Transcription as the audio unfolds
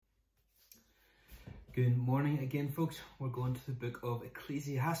Good morning again, folks. We're going to the book of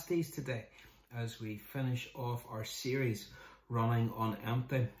Ecclesiastes today as we finish off our series, Running on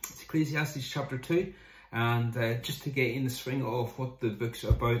Empty. It's Ecclesiastes chapter 2, and just to get in the swing of what the book's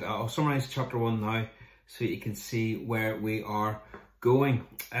about, I'll summarise chapter 1 now so you can see where we are going.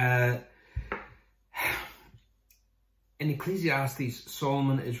 In Ecclesiastes,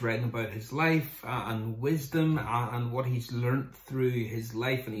 Solomon is writing about his life and wisdom and what he's learnt through his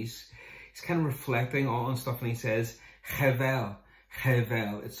life, and he's kind of reflecting on stuff, and he says, Hevel,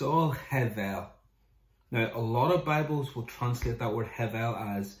 Hevel. It's all Hevel. Now, a lot of Bibles will translate that word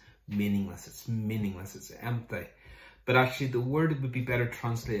Hevel as meaningless. It's meaningless. It's empty. But actually, the word would be better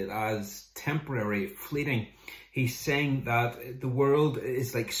translated as temporary, fleeting. He's saying that the world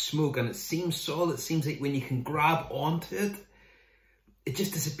is like smoke, and it seems solid. It seems like when you can grab onto it, it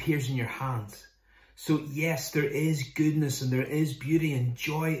just disappears in your hands. So yes, there is goodness and there is beauty and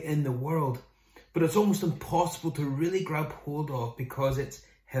joy in the world, but it's almost impossible to really grab hold of because it's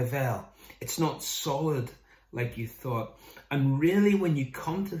Hevel. It's not solid like you thought. And really, when you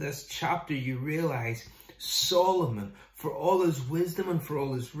come to this chapter, you realize Solomon, for all his wisdom and for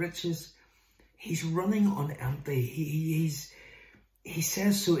all his riches, he's running on empty. He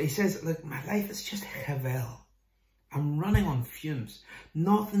says so. He says, look, my life is just Hevel. I'm running on fumes.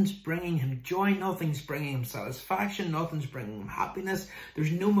 Nothing's bringing him joy. Nothing's bringing him satisfaction. Nothing's bringing him happiness.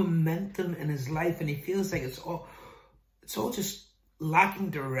 There's no momentum in his life, and he feels like it's all just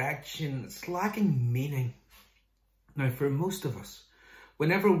lacking direction. It's lacking meaning. Now, for most of us,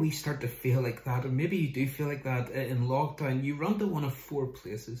 whenever we start to feel like that, or maybe you do feel like that in lockdown, you run to one of four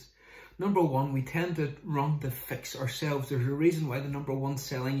places. Number one, we tend to run to fix ourselves. There's a reason why the number one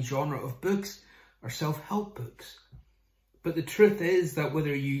selling genre of books are self-help books. But the truth is that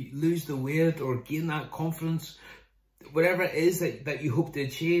whether you lose the weight or gain that confidence, whatever it is that you hope to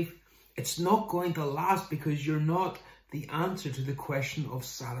achieve, it's not going to last because you're not the answer to the question of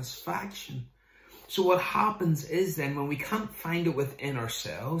satisfaction. So what happens is then when we can't find it within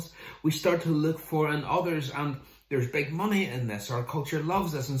ourselves, we start to look for in others, and there's big money in this. Our culture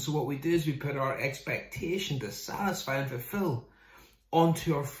loves this, and so what we do is we put our expectation to satisfy and fulfill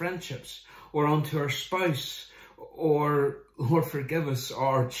onto our friendships or onto our spouse, or, Lord forgive us,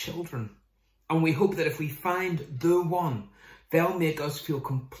 our children. And we hope that if we find the one, they'll make us feel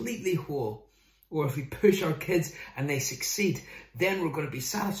completely whole. Or if we push our kids and they succeed, then we're going to be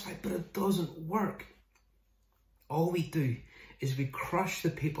satisfied. But it doesn't work. All we do is we crush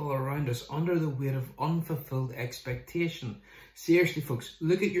the people around us under the weight of unfulfilled expectation. Seriously, folks,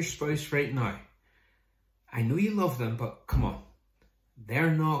 look at your spouse right now. I know you love them, but come on.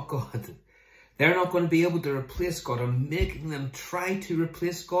 They're not God. They're not going to be able to replace God, and making them try to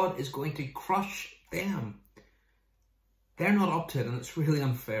replace God is going to crush them. They're not up to it, and it's really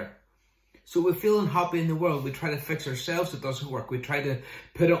unfair. So we feel unhappy in the world. We try to fix ourselves. It doesn't work. We try to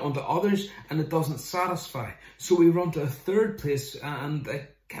put it onto others, and it doesn't satisfy. So we run to a third place, and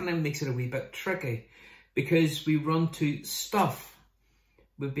it kind of makes it a wee bit tricky because we run to stuff.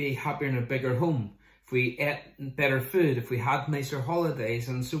 We'd be happier in a bigger home if we ate better food, if we had nicer holidays.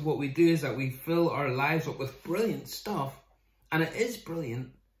 And so what we do is that we fill our lives up with brilliant stuff, and it is brilliant,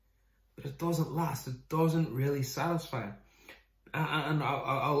 but it doesn't last. It doesn't really satisfy. And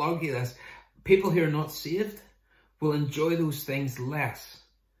I'll argue this. People who are not saved will enjoy those things less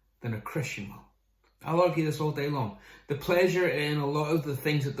than a Christian will. I'll argue this all day long. The pleasure in a lot of the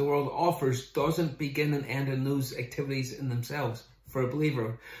things that the world offers doesn't begin and end in those activities in themselves for a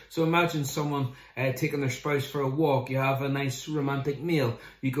believer. So imagine someone taking their spouse for a walk. You have a nice romantic meal.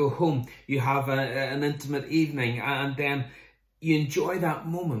 You go home. You have an intimate evening. And then you enjoy that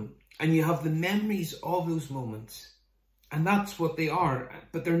moment. And you have the memories of those moments. And that's what they are.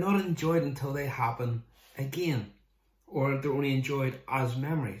 But they're not enjoyed until they happen again. Or they're only enjoyed as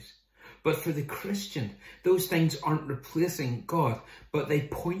memories. But for the Christian, those things aren't replacing God, but they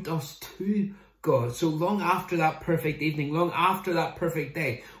point us to God. So long after that perfect evening, long after that perfect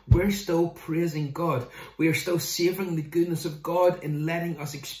day, we're still praising God. We are still savoring the goodness of God in letting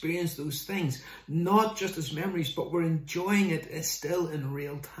us experience those things, not just as memories, but we're enjoying it still in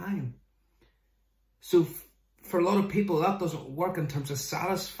real time. So for a lot of people, that doesn't work in terms of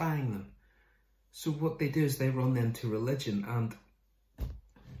satisfying them. So what they do is they run into religion. And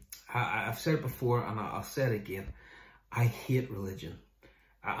I've said it before, and I'll say it again. I hate religion.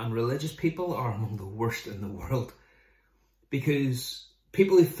 And religious people are among the worst in the world. Because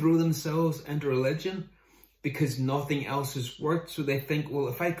people who throw themselves into religion because nothing else has worked, so they think, well,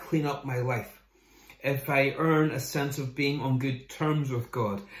 if I clean up my life, if I earn a sense of being on good terms with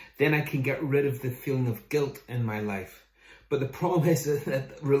God, then I can get rid of the feeling of guilt in my life. But the problem is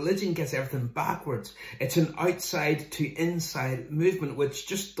that religion gets everything backwards. It's an outside to inside movement, which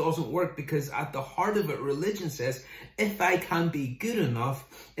just doesn't work, because at the heart of it, religion says, if I can be good enough,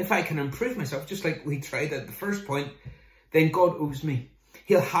 if I can improve myself, just like we tried at the first point, then God owes me.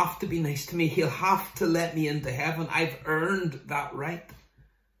 He'll have to be nice to me. He'll have to let me into heaven. I've earned that right.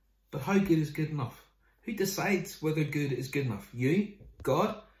 But how good is good enough? Who decides whether good is good enough? You?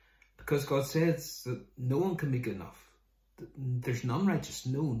 God? Because God says that no one can be good enough. There's none righteous,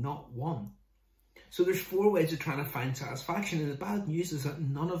 no, not one. So there's 4 ways of trying to find satisfaction, and the bad news is that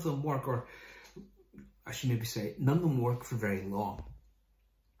none of them work, or I should maybe say, none of them work for very long.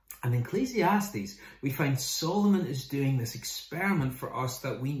 And in Ecclesiastes, we find Solomon is doing this experiment for us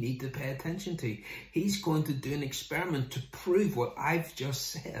that we need to pay attention to. He's going to do an experiment to prove what I've just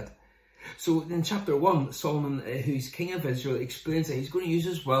said. So in chapter 1, Solomon, who's king of Israel, explains that he's going to use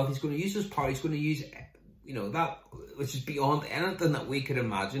his wealth, he's going to use his power, he's going to use, that which is beyond anything that we could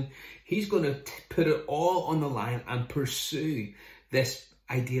imagine. He's going to put it all on the line and pursue this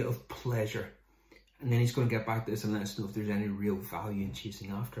idea of pleasure. And then he's going to get back to this and let us know if there's any real value in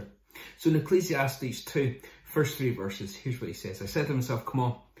chasing after it. So in Ecclesiastes 2, first 3 verses, here's what he says. I said to myself, come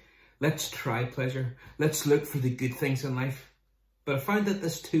on, let's try pleasure. Let's look for the good things in life. But I found that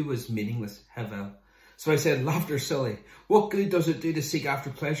this too was meaningless, Havel. So I said, laughter's silly. What good does it do to seek after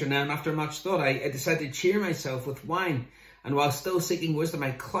pleasure? Now, and after much thought, I decided to cheer myself with wine. And while still seeking wisdom,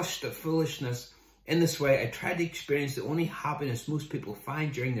 I clutched at foolishness. In this way, I tried to experience the only happiness most people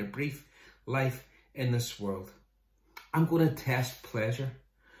find during their brief life in this world. I'm going to test pleasure.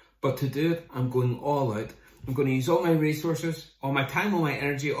 But to do it, I'm going all out. I'm going to use all my resources, all my time, all my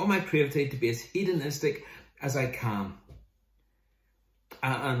energy, all my creativity to be as hedonistic as I can.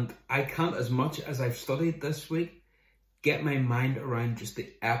 And I can't, as much as I've studied this week, get my mind around just the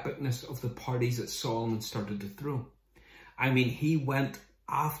epicness of the parties that Solomon started to throw. I mean, he went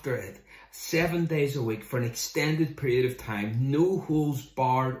after it 7 days a week for an extended period of time, no holds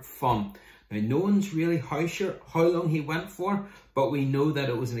barred fun. Now, no one's really sure how long he went for, but we know that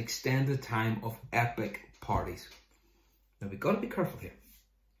it was an extended time of epic parties. Now, we've got to be careful here.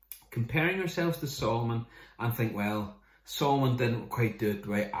 Comparing ourselves to Solomon and think, well, Solomon didn't quite do it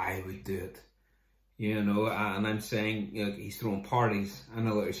the way I would do it. And I'm saying, he's throwing parties. I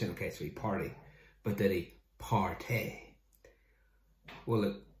know what you're saying, okay, so he partied. But did he party? Well,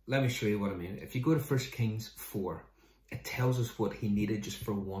 look, let me show you what I mean. If you go to 1 Kings 4, it tells us what he needed just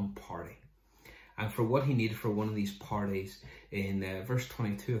for one party. And for what he needed for one of these parties, in verse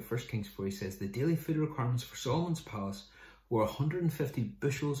 22 of 1 Kings 4, he says, the daily food requirements for Solomon's palace were 150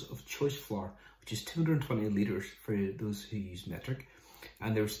 bushels of choice flour, which is 220 litres for those who use metric.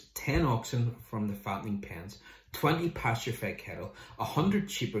 And there was 10 oxen from the fattening pens, 20 pasture-fed cattle, 100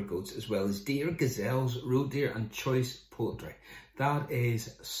 cheaper goats, as well as deer, gazelles, roe deer, and choice poultry. That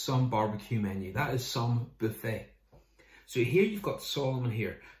is some barbecue menu. That is some buffet. So here you've got Solomon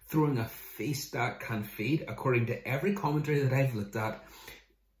here throwing a feast that can feed, according to every commentary that I've looked at,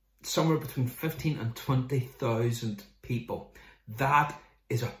 somewhere between 15 and 20,000 people. That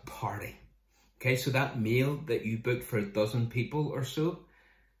is a party. Okay, so that meal that you booked for 12 people or so,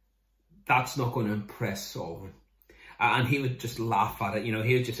 that's not going to impress Solomon. And he would just laugh at it. He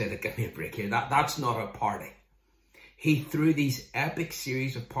would just say, give me a break here. That's not a party. He threw these epic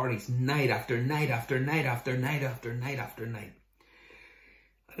series of parties night after night after night after night after night after night.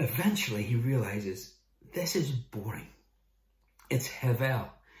 And eventually he realizes, this is boring. It's Havel.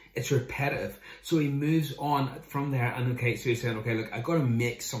 It's repetitive. So he moves on from there, and so he's saying, okay, look, I've got to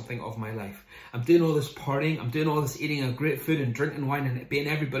make something of my life. I'm doing all this partying, I'm doing all this eating of great food and drinking wine and being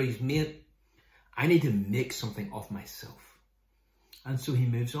everybody's mate. I need to make something of myself. And so he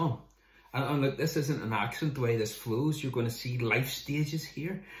moves on. And look, this isn't an accident the way this flows. You're going to see life stages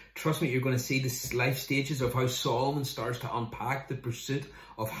here. Trust me, you're going to see the life stages of how Solomon starts to unpack the pursuit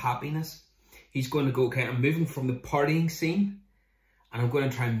of happiness. He's going to go, okay, I'm moving from the partying scene, and I'm going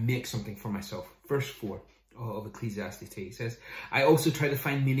to try and make something for myself. Verse 4 of Ecclesiastes 2, he says, I also try to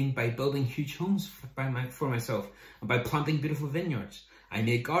find meaning by building huge homes for myself and by planting beautiful vineyards. I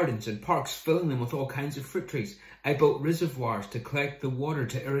made gardens and parks, filling them with all kinds of fruit trees. I built reservoirs to collect the water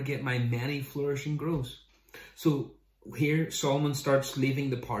to irrigate my many flourishing groves. So here Solomon starts leaving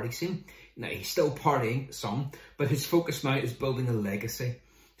the party scene. Now he's still partying some, but his focus now is building a legacy.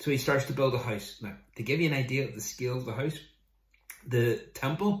 So he starts to build a house. Now, to give you an idea of the scale of the house, the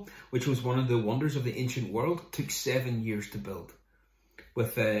temple, which was one of the wonders of the ancient world, took 7 years to build.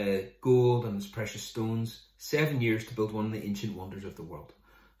 With gold and its precious stones, 7 years to build one of the ancient wonders of the world.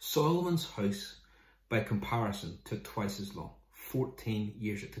 Solomon's house, by comparison, took twice as long, 14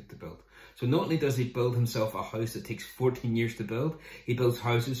 years it took to build. So not only does he build himself a house that takes 14 years to build, he builds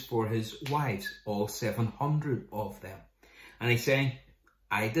houses for his wives, all 700 of them. And he's saying,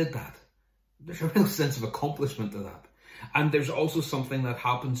 I did that. There's a real sense of accomplishment to that. And there's also something that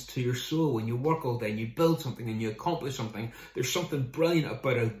happens to your soul when you work all day and you build something and you accomplish something. There's something brilliant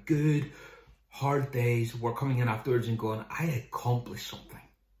about a good, hard day's work coming in afterwards and going, I accomplished something.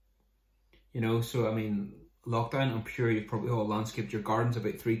 You know, so I mean, lockdown, I'm sure you've probably all landscaped your gardens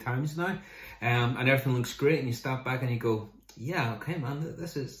about 3 times now. And everything looks great and you step back and you go, yeah, okay, man,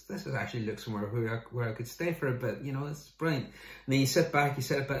 this is actually looks somewhere where I could stay for a bit. You know, it's brilliant. And then you sit back,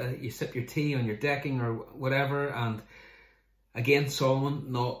 you sip your tea on your decking or whatever, and again,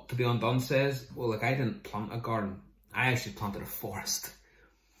 Solomon, not to be undone, says, well, look, I didn't plant a garden. I actually planted a forest.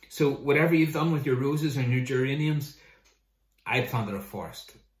 So whatever you've done with your roses and your geraniums, I planted a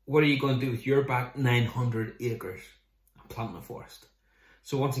forest. What are you going to do with your back 900 acres? I'm planting a forest.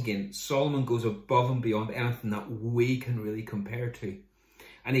 So once again, Solomon goes above and beyond anything that we can really compare to.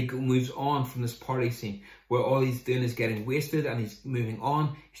 And he moves on from this party scene where all he's doing is getting wasted, and he's moving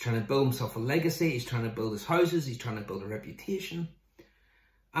on. He's trying to build himself a legacy. He's trying to build his houses. He's trying to build a reputation.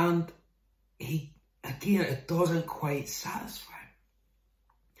 And again, it doesn't quite satisfy him.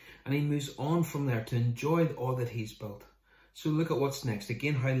 And he moves on from there to enjoy all that he's built. So look at what's next.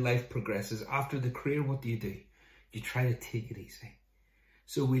 Again, how life progresses. After the career, what do? You try to take it easy.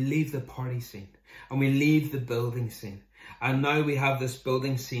 So we leave the party scene and we leave the building scene. And now we have this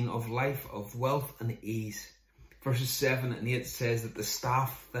building scene of life, of wealth and ease. Verses 7 and 8 says that the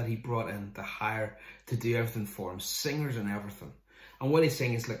staff that he brought in to hire to do everything for him, singers and everything. And what he's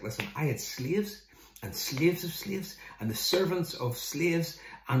saying is, like, listen, I had slaves and slaves of slaves and the servants of slaves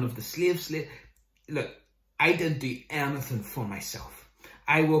and of the slaves. Look, I didn't do anything for myself.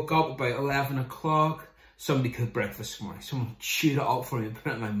 I woke up about 11 o'clock. Somebody cooked breakfast for me. Someone chewed it up for me and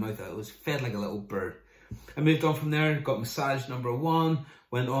put it in my mouth. It was fed like a little bird. I moved on from there, got massage number 1,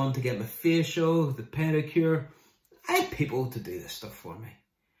 went on to get my facial, the pedicure. I had people to do this stuff for me.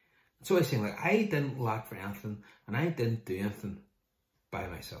 So I was saying, like, I didn't lack for anything and I didn't do anything by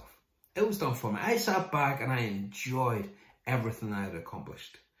myself. It was done for me. I sat back and I enjoyed everything I had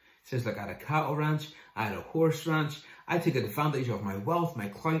accomplished. It says, like, I had a cattle ranch, I had a horse ranch, I took advantage of my wealth, my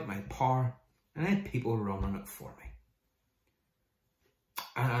clout, my power, and I had people running it for me.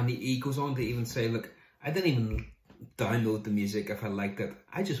 And he goes on to even say, look, I didn't even download the music if I liked it.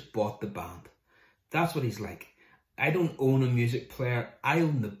 I just bought the band. That's what he's like. I don't own a music player. I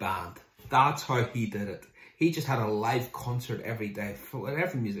own the band. That's how he did it. He just had a live concert every day for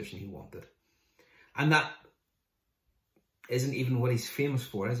whatever musician he wanted. And that isn't even what he's famous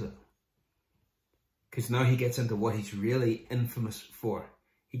for, is it? Because now he gets into what he's really infamous for.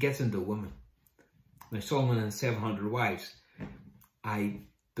 He gets into women. Now, Solomon and 700 wives, I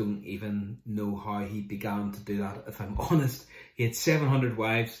don't even know how he began to do that, if I'm honest. He had 700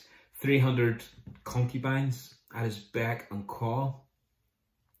 wives, 300 concubines at his beck and call.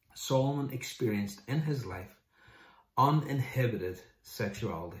 Solomon experienced in his life uninhibited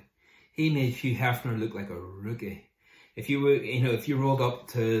sexuality. He made Hugh Hefner look like a rookie. If you were, if you rolled up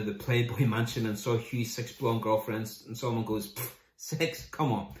to the Playboy mansion and saw Hugh's 6 blonde girlfriends and someone goes, 6,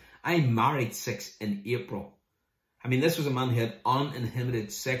 come on. I married 6 in April. I mean, this was a man who had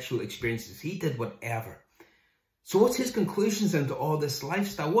uninhibited sexual experiences. He did whatever. So what's his conclusions into all this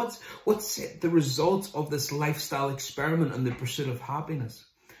lifestyle? What's the results of this lifestyle experiment and the pursuit of happiness?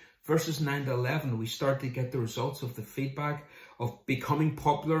 Verses 9 to 11, we start to get the results of the feedback of becoming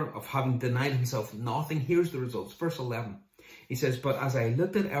popular, of having denied himself nothing. Here's the results. Verse 11, he says, but as I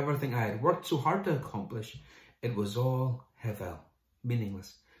looked at everything I had worked so hard to accomplish, it was all hevel,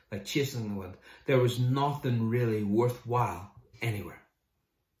 meaningless, like chasing the wind. There was nothing really worthwhile anywhere.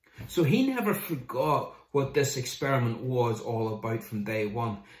 So he never forgot what this experiment was all about from day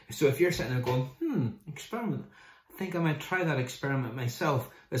one. So if you're sitting there going, experiment, I think I might try that experiment myself.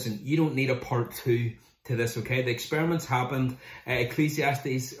 Listen, you don't need a part 2 to this, okay? The experiments happened.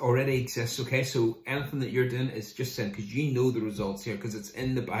 Ecclesiastes already exists, okay? So anything that you're doing is just saying, because you know the results here, because it's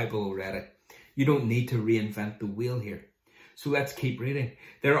in the Bible already. You don't need to reinvent the wheel here. So let's keep reading.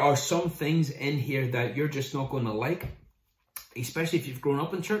 There are some things in here that you're just not going to like, especially if you've grown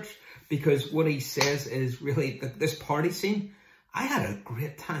up in church, because what he says is really that this party scene, I had a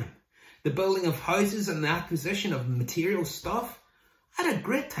great time. The building of houses and the acquisition of material stuff, I had a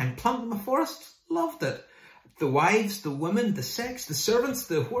great time. Planting my forest, loved it. The wives, the women, the sex, the servants,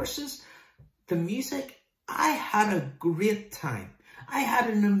 the horses, the music, I had a great time. I had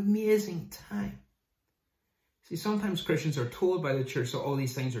an amazing time. See, sometimes Christians are told by the church that all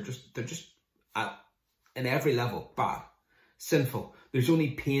these things are they're just at in every level bad. sinful. There's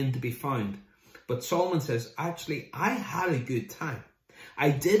only pain to be found. But Solomon says, actually, I had a good time. I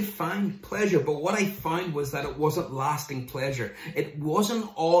did find pleasure, but what I found was that it wasn't lasting pleasure. It wasn't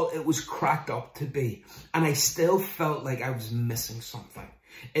all it was cracked up to be. And I still felt like I was missing something.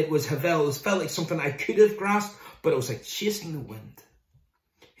 It was Havel. It felt like something I could have grasped, but it was like chasing the wind.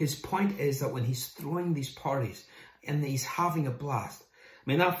 His point is that when he's throwing these parties and he's having a blast, I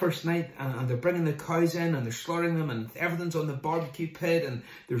mean, that first night, and they're bringing the cows in and they're slaughtering them and everything's on the barbecue pit and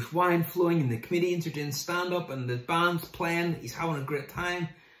there's wine flowing and the comedians are doing stand-up and the band's playing. He's having a great time.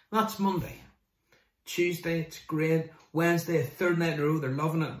 That's Monday. Tuesday, it's great. Wednesday, a third night in a row, they're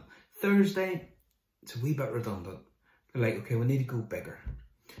loving it. Thursday, it's a wee bit redundant. They're like, okay, we need to go bigger.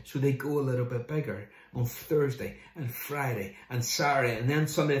 So they go a little bit bigger on Thursday and Friday and Saturday. And then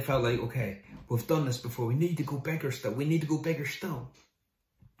Sunday they felt like, okay, we've done this before. We need to go bigger still. We need to go bigger still.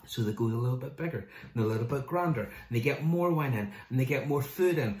 So they go a little bit bigger and a little bit grander. And they get more wine in and they get more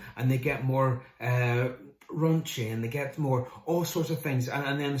food in and they get more raunchy and they get more all sorts of things.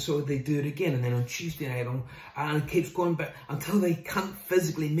 And then so they do it again. And then on Tuesday night and it keeps going back until they can't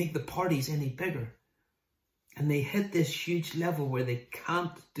physically make the parties any bigger. And they hit this huge level where they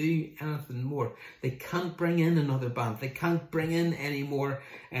can't do anything more. They can't bring in another band. They can't bring in any more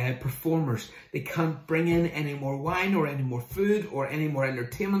performers. They can't bring in any more wine or any more food or any more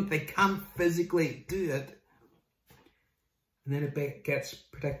entertainment. They can't physically do it. And then it gets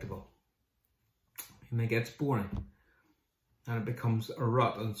predictable. And it gets boring. And it becomes a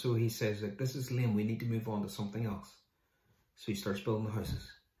rut. And so he says, like, this is lame. We need to move on to something else. So he starts building the houses.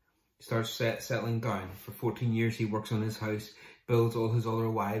 Starts settling down. For 14 years he works on his house, builds all his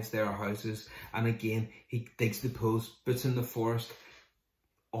other wives their houses, and again he digs the pools, puts in the forest,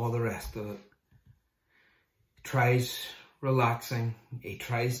 all the rest of it. He tries relaxing, he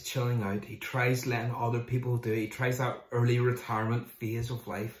tries chilling out, he tries letting other people do it, he tries that early retirement phase of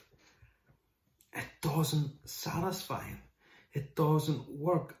life. It doesn't satisfy him. It doesn't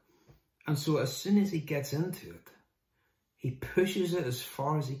work. And so as soon as he gets into it, he pushes it as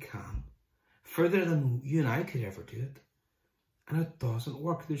far as he can, further than you and I could ever do it. And it doesn't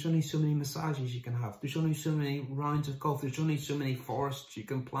work. There's only so many massages you can have. There's only so many rounds of golf. There's only so many forests you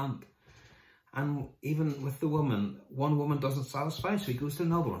can plant. And even with the woman, one woman doesn't satisfy, so he goes to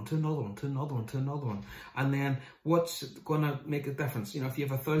another one, to another one, to another one, to another one. And then what's going to make a difference? You know, if you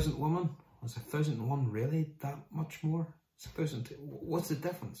have 1,000 women, is 1,001 really that much more? It's 1,000. What's the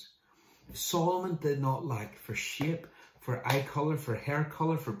difference? Solomon did not lack for shape, for eye colour, for hair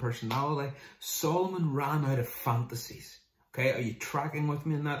colour, for personality. Solomon ran out of fantasies. Okay, are you tracking with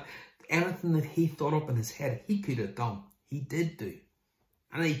me in that? Anything that he thought up in his head, he could have done. He did do.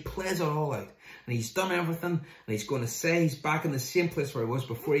 And he plays it all out. And he's done everything. And he's going to say he's back in the same place where he was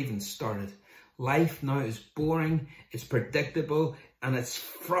before he even started. Life now is boring, it's predictable, and it's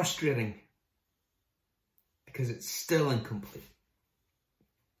frustrating. Because it's still incomplete.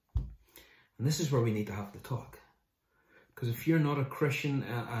 And this is where we need to have the talk. Because if you're not a Christian,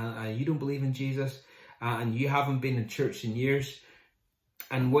 you don't believe in Jesus, and you haven't been in church in years,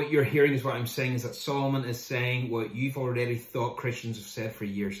 and what you're hearing is what I'm saying is that Solomon is saying what you've already thought Christians have said for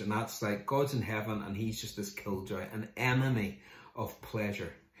years, and that's like God's in heaven and he's just this killjoy, an enemy of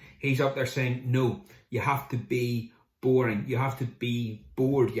pleasure. He's up there saying, no, you have to be boring, you have to be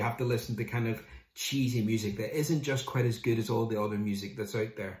bored, you have to listen to kind of cheesy music that isn't just quite as good as all the other music that's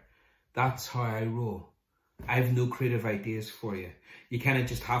out there. That's how I roll. I have no creative ideas for you. You kind of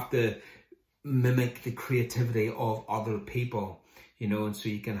just have to mimic the creativity of other people, you know, and so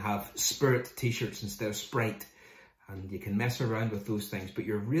you can have Spirit t-shirts instead of Sprite, and you can mess around with those things, but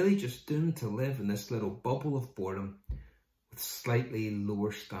you're really just doomed to live in this little bubble of boredom with slightly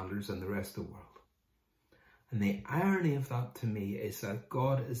lower standards than the rest of the world. And the irony of that to me is that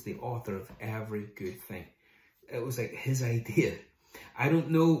God is the author of every good thing. It was like his idea. I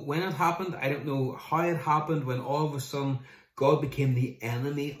don't know when it happened. I don't know how it happened when all of a sudden God became the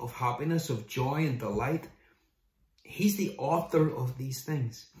enemy of happiness, of joy and delight. He's the author of these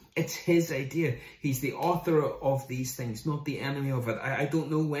things. It's his idea. He's the author of these things, not the enemy of it. I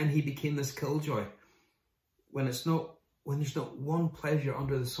don't know when he became this killjoy. When there's not one pleasure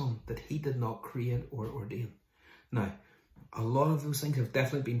under the sun that he did not create or ordain. Now, a lot of those things have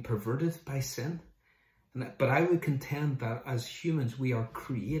definitely been perverted by sin. But I would contend that as humans, we are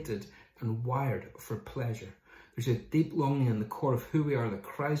created and wired for pleasure. There's a deep longing in the core of who we are that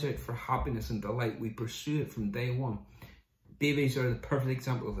cries out for happiness and delight. We pursue it from day one. Babies are the perfect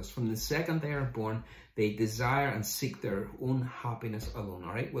example of this. From the second they are born, they desire and seek their own happiness alone,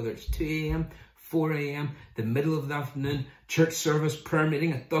 all right? Whether it's 2 a.m., 4 a.m., the middle of the afternoon, church service, prayer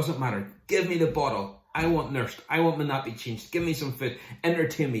meeting, it doesn't matter. Give me the bottle. I want nursed. I want my nappy changed. Give me some food.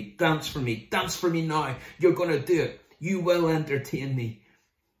 Entertain me. Dance for me. Dance for me now. You're going to do it. You will entertain me.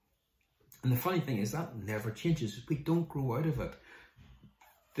 And the funny thing is that never changes. We don't grow out of it.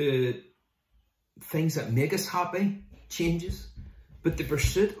 The things that make us happy changes, but the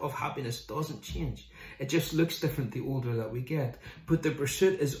pursuit of happiness doesn't change. It just looks different the older that we get. But the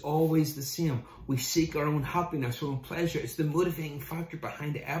pursuit is always the same. We seek our own happiness, our own pleasure. It's the motivating factor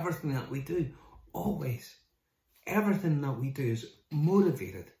behind everything that we do. Always. Everything that we do is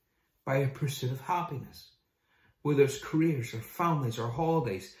motivated by a pursuit of happiness. Whether it's careers or families or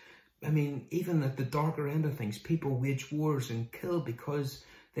holidays. I mean, even at the darker end of things, people wage wars and kill because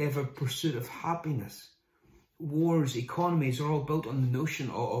they have a pursuit of happiness. Wars, economies are all built on the notion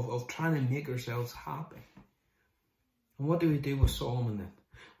of trying to make ourselves happy. And what do we do with Solomon then?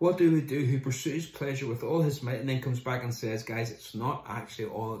 What do we do who pursues pleasure with all his might and then comes back and says, guys, it's not actually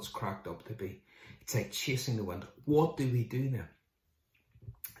all it's cracked up to be. It's like chasing the wind. What do we do then?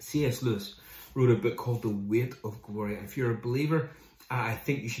 C.S. Lewis wrote a book called The Weight of Glory. And if you're a believer, I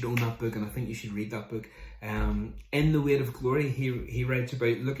think you should own that book and I think you should read that book. In The Weight of Glory, he writes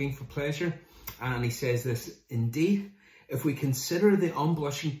about looking for pleasure. And he says this, indeed, if we consider the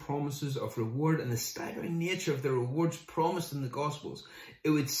unblushing promises of reward and the staggering nature of the rewards promised in the Gospels, it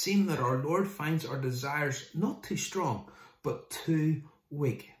would seem that our Lord finds our desires not too strong, but too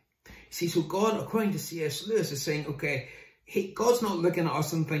weak. See, so God, according to C.S. Lewis, is saying, okay, God's not looking at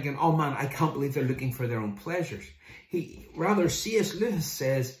us and thinking, oh man, I can't believe they're looking for their own pleasures. Rather, C.S. Lewis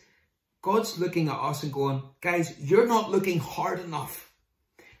says, God's looking at us and going, guys, you're not looking hard enough.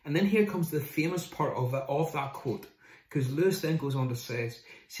 And then here comes the famous part of that quote. Because Lewis then goes on to say,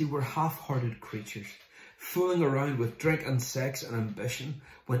 see, we're half-hearted creatures, fooling around with drink and sex and ambition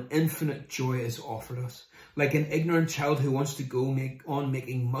when infinite joy is offered us. Like an ignorant child who wants to go on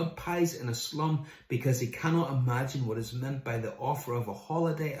making mud pies in a slum because he cannot imagine what is meant by the offer of a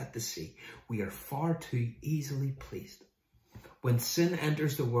holiday at the sea. We are far too easily pleased. When sin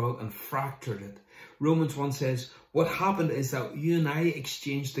enters the world and fractured it, Romans 1 says, what happened is that you and I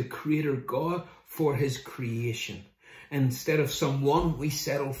exchanged the Creator God for his creation. Instead of someone, we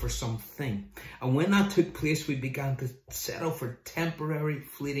settled for something. And when that took place, we began to settle for temporary,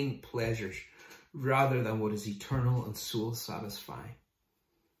 fleeting pleasures rather than what is eternal and soul satisfying.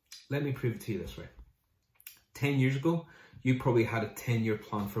 Let me prove it to you this way. 10 years ago, you probably had a 10-year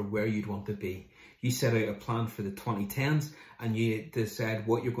plan for where you'd want to be. You set out a plan for the 2010s and you decide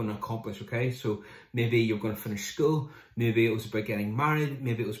what you're going to accomplish, okay? So maybe you're going to finish school, maybe it was about getting married,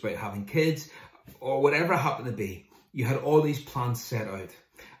 maybe it was about having kids, or whatever it happened to be. You had all these plans set out.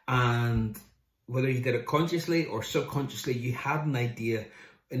 And whether you did it consciously or subconsciously, you had an idea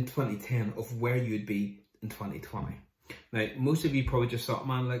in 2010 of where you'd be in 2020. Now, most of you probably just thought,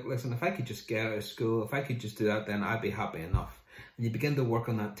 man, like, listen, if I could just get out of school, if I could just do that, then I'd be happy enough. And you begin to work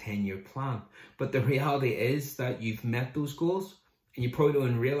on that 10-year plan. But the reality is that you've met those goals and you probably don't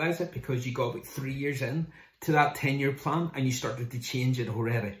even realize it because you got about 3 years in to that 10-year plan and you started to change it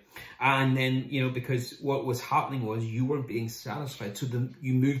already. And then, you know, because what was happening was you weren't being satisfied. So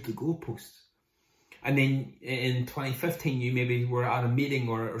you moved the goalposts. And then in 2015, you maybe were at a meeting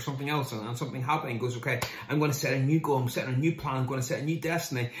or something else and something happened and goes, okay, I'm going to set a new goal, I'm setting a new plan, I'm going to set a new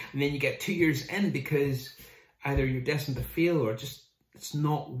destiny. And then you get 2 years in because either you're destined to fail or just it's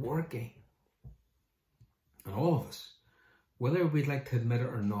not working. And all of us, whether we'd like to admit it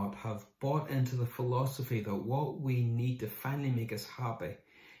or not, have bought into the philosophy that what we need to finally make us happy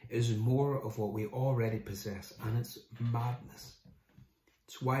is more of what we already possess. And it's madness.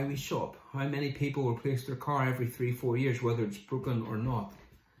 It's why we shop. How many people replace their car every 3-4 years, whether it's broken or not?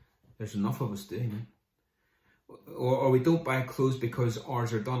 There's enough of us doing it. Or we don't buy clothes because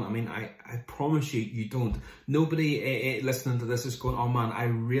ours are done. I mean, I promise you, you don't. Nobody listening to this is going, oh man, I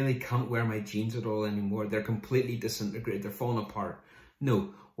really can't wear my jeans at all anymore. They're completely disintegrated. They're falling apart.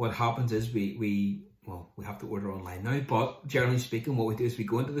 No, what happens is we have to order online now. But generally speaking, what we do is we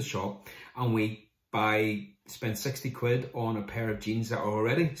go into the shop and we spend 60 quid on a pair of jeans that are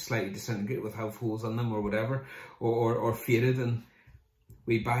already slightly disintegrated with have holes in them or whatever, or faded, and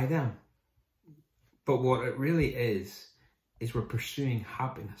we buy them. But what it really is we're pursuing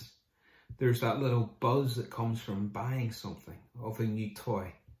happiness. There's that little buzz that comes from buying something, of a new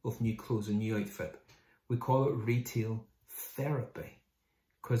toy, of new clothes, a new outfit. We call it retail therapy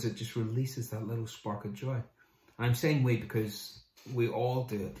because it just releases that little spark of joy. And I'm saying we because we all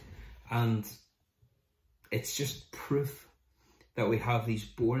do it. And it's just proof that we have these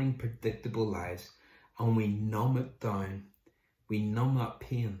boring, predictable lives and we numb it down. We numb that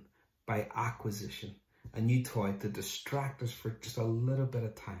pain by acquisition, a new toy to distract us for just a little bit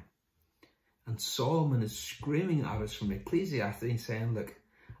of time. And Solomon is screaming at us from Ecclesiastes and saying, look,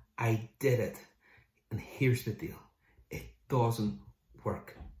 I did it. And here's the deal. It doesn't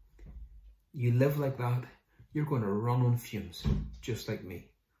work. You live like that, you're going to run on fumes, just like me.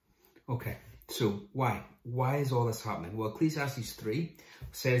 Okay, so why? Why is all this happening? Well, Ecclesiastes 3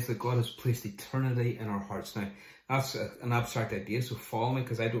 says that God has placed eternity in our hearts. Now, that's an abstract idea, so follow me,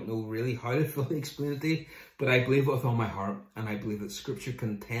 because I don't know really how to fully explain it to you, but I believe it with all my heart, and I believe that Scripture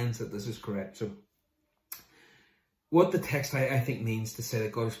contends that this is correct. So, what the text, I think, means to say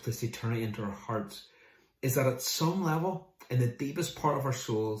that God has placed eternity into our hearts is that at some level, in the deepest part of our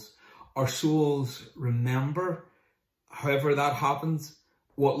souls remember, however that happens,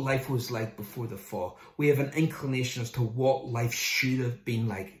 what life was like before the fall. We have an inclination as to what life should have been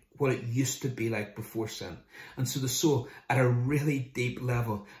like, what it used to be like before sin. And so the soul, at a really deep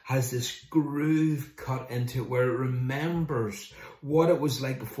level, has this groove cut into it where it remembers what it was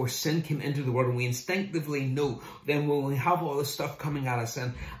like before sin came into the world. And we instinctively know then when we have all this stuff coming at us,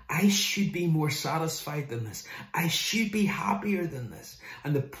 and I should be more satisfied than this. I should be happier than this.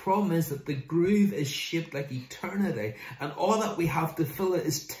 And the problem is that the groove is shaped like eternity, and all that we have to fill it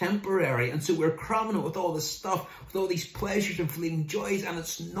is temporary. And so we're cramming it with all this stuff, with all these pleasures and fleeting joys, and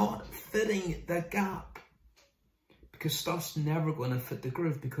it's not fitting the gap. Because stuff's never going to fit the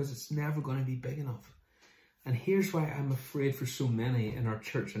groove, because it's never going to be big enough. And here's why I'm afraid for so many in our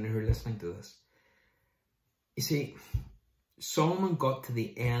church and who are listening to this. You see, Solomon got to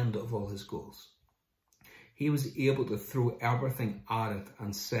the end of all his goals. He was able to throw everything at it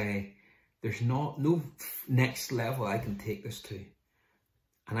and say, there's no next level I can take this to.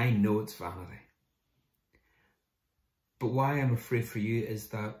 And I know it's vanity. But why I'm afraid for you is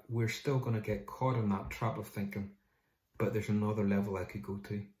that we're still going to get caught in that trap of thinking, but there's another level I could go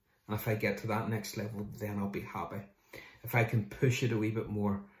to. And if I get to that next level, then I'll be happy. If I can push it a wee bit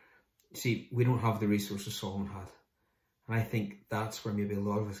more. See, we don't have the resources Solomon had. And I think that's where maybe a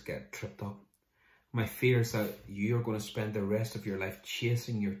lot of us get tripped up. My fear is that you're going to spend the rest of your life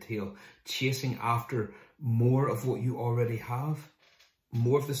chasing your tail, chasing after more of what you already have,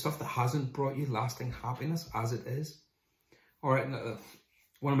 more of the stuff that hasn't brought you lasting happiness as it is. All right,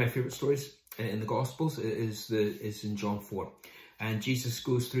 one of my favorite stories in the Gospels is in John 4. And Jesus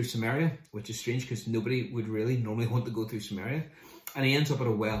goes through Samaria, which is strange because nobody would really normally want to go through Samaria. And he ends up at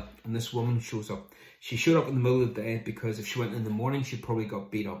a well, and this woman shows up. She showed up in the middle of the day because if she went in the morning, she probably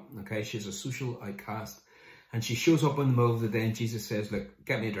got beat up, okay? She's a social outcast. And she shows up in the middle of the day, and Jesus says, look,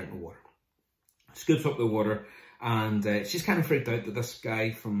 get me a drink of water. Scoops up the water, and she's kind of freaked out that this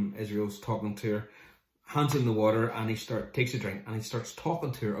guy from Israel's talking to her, hands him the water, and he takes a drink, and he starts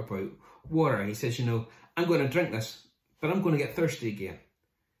talking to her about water. He says, you know, I'm going to drink this, but I'm going to get thirsty again.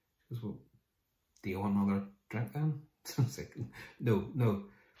 She goes, well, do you want another drink then? I was like, no.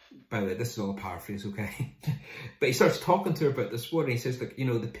 By the way, this is all a paraphrase, okay? But he starts talking to her about this water. He says, look, you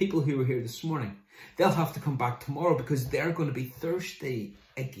know, the people who were here this morning, they'll have to come back tomorrow because they're going to be thirsty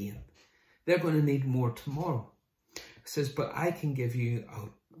again. They're going to need more tomorrow. He says, but I can give you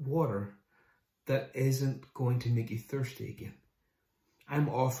a water that isn't going to make you thirsty again. I'm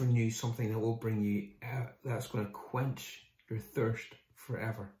offering you something that will bring you, that's going to quench your thirst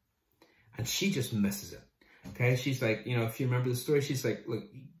forever. And she just misses it. Okay, she's like, you know, if you remember the story, she's like, look,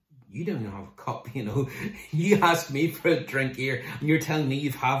 you don't even have a cup, you know. You asked me for a drink here, and you're telling me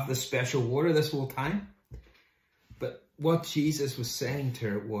you've had this special water this whole time? But what Jesus was saying to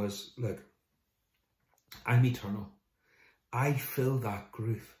her was, look, I'm eternal. I fill that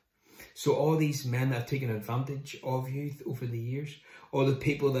groove. So all these men that have taken advantage of you over the years, all the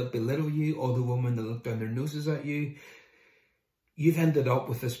people that belittle you, all the women that look down their noses at you, you've ended up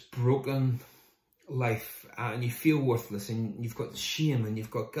with this broken life and you feel worthless and you've got shame and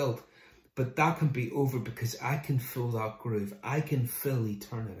you've got guilt. But that can be over because I can fill that groove. I can fill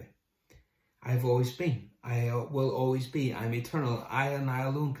eternity. I've always been. I will always be. I'm eternal. I and I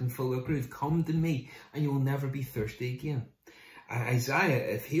alone can fill the groove. Come to me and you will never be thirsty again.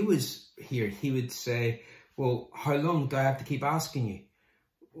 Isaiah, if he was here, he would say, well, how long do I have to keep asking you?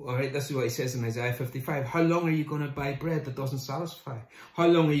 All right, this is what he says in Isaiah 55. How long are you going to buy bread that doesn't satisfy? How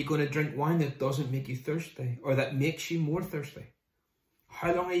long are you going to drink wine that doesn't make you thirsty or that makes you more thirsty?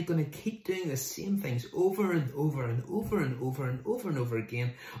 How long are you going to keep doing the same things over and over and over and over and over and over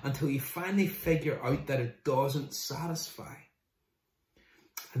again until you finally figure out that it doesn't satisfy?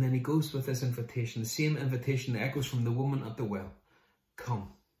 And then he goes with this invitation, the same invitation that echoes from the woman at the well. Come,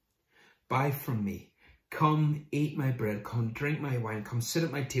 buy from me. Come, eat my bread. Come, drink my wine. Come, sit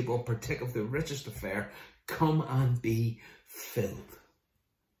at my table, partake of the richest of fare. Come and be filled.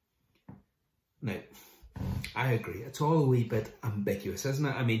 Now, I agree. It's all a wee bit ambiguous, isn't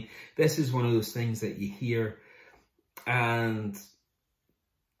it? I mean, this is one of those things that you hear, and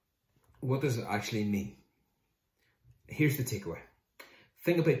what does it actually mean? Here's the takeaway.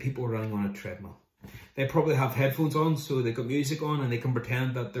 Think about people running on a treadmill. They probably have headphones on, so they've got music on, and they can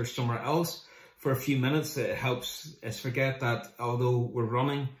pretend that they're somewhere else for a few minutes. It helps us forget that although we're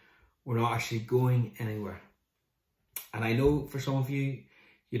running, we're not actually going anywhere. And I know for some of you,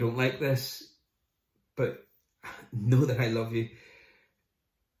 you don't like this, but know that I love you.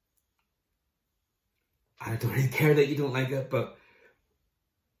 I don't really care that you don't like it, but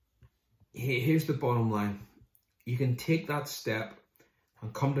here's the bottom line. You can take that step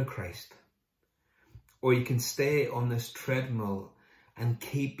and come to Christ, or you can stay on this treadmill and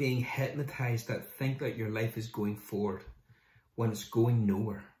keep being hypnotized that think that your life is going forward when it's going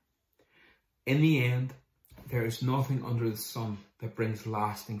nowhere. In the end, there is nothing under the sun that brings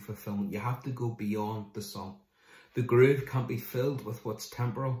lasting fulfillment. You have to go beyond the sun. The grave can't be filled with what's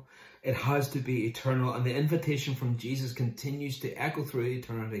temporal. It has to be eternal. And the invitation from Jesus continues to echo through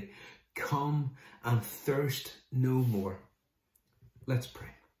eternity. Come and thirst no more. Let's pray.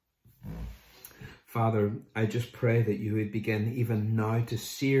 Father, I just pray that you would begin even now to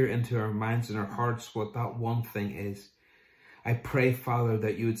sear into our minds and our hearts what that one thing is. I pray, Father,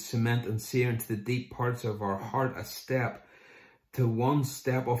 that you would cement and sear into the deep parts of our heart a step to one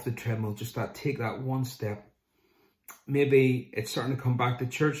step off the treadmill, just that, take that one step. Maybe it's starting to come back to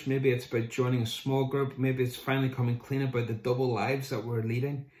church. Maybe it's about joining a small group. Maybe it's finally coming clean about the double lives that we're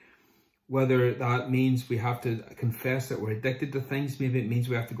leading. Whether that means we have to confess that we're addicted to things. Maybe it means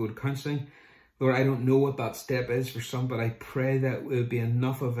we have to go to counselling. Lord, I don't know what that step is for some, but I pray that it would be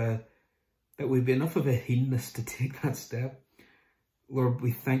enough of a hedonist to take that step. Lord,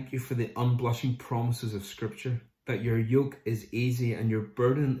 we thank you for the unblushing promises of Scripture, that your yoke is easy and your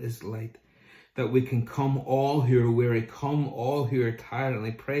burden is light, that we can come all who are weary, come all who are tired. And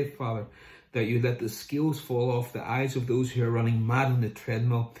I pray, Father, that you let the scales fall off the eyes of those who are running mad on the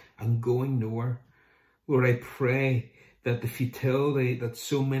treadmill and going nowhere. Lord, I pray that the futility that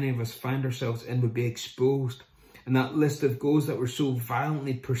so many of us find ourselves in would be exposed, and that list of goals that we're so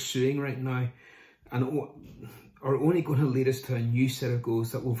violently pursuing right now and are only going to lead us to a new set of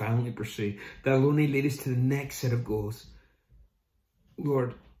goals that we'll violently pursue, that will only lead us to the next set of goals.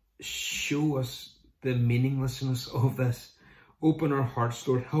 Lord, show us the meaninglessness of this. Open our hearts,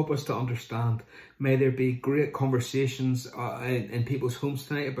 Lord. Help us to understand. May there be great conversations in people's homes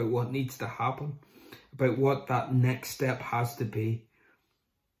tonight about what needs to happen, about what that next step has to be.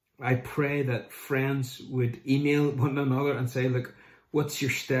 I pray that friends would email one another and say, look, what's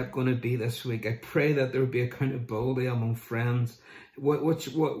your step going to be this week? I pray that there would be accountability among friends. What's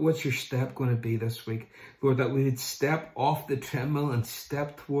your step going to be this week? Lord, that we would step off the treadmill and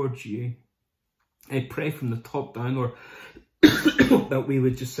step towards you. I pray from the top down, Lord, that we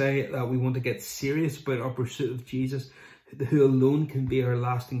would just say that we want to get serious about our pursuit of Jesus, who alone can be our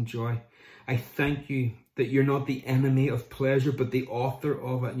lasting joy. I thank you that you're not the enemy of pleasure, but the author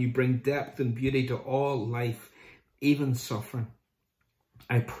of it, and you bring depth and beauty to all life, even suffering.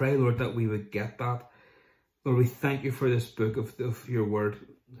 I pray, Lord, that we would get that. Lord, we thank you for this book of your word.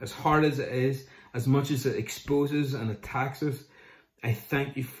 As hard as it is, as much as it exposes and attacks us, I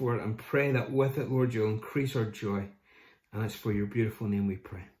thank you for it and pray that with it, Lord, you'll increase our joy. And it's for your beautiful name we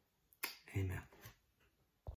pray. Amen.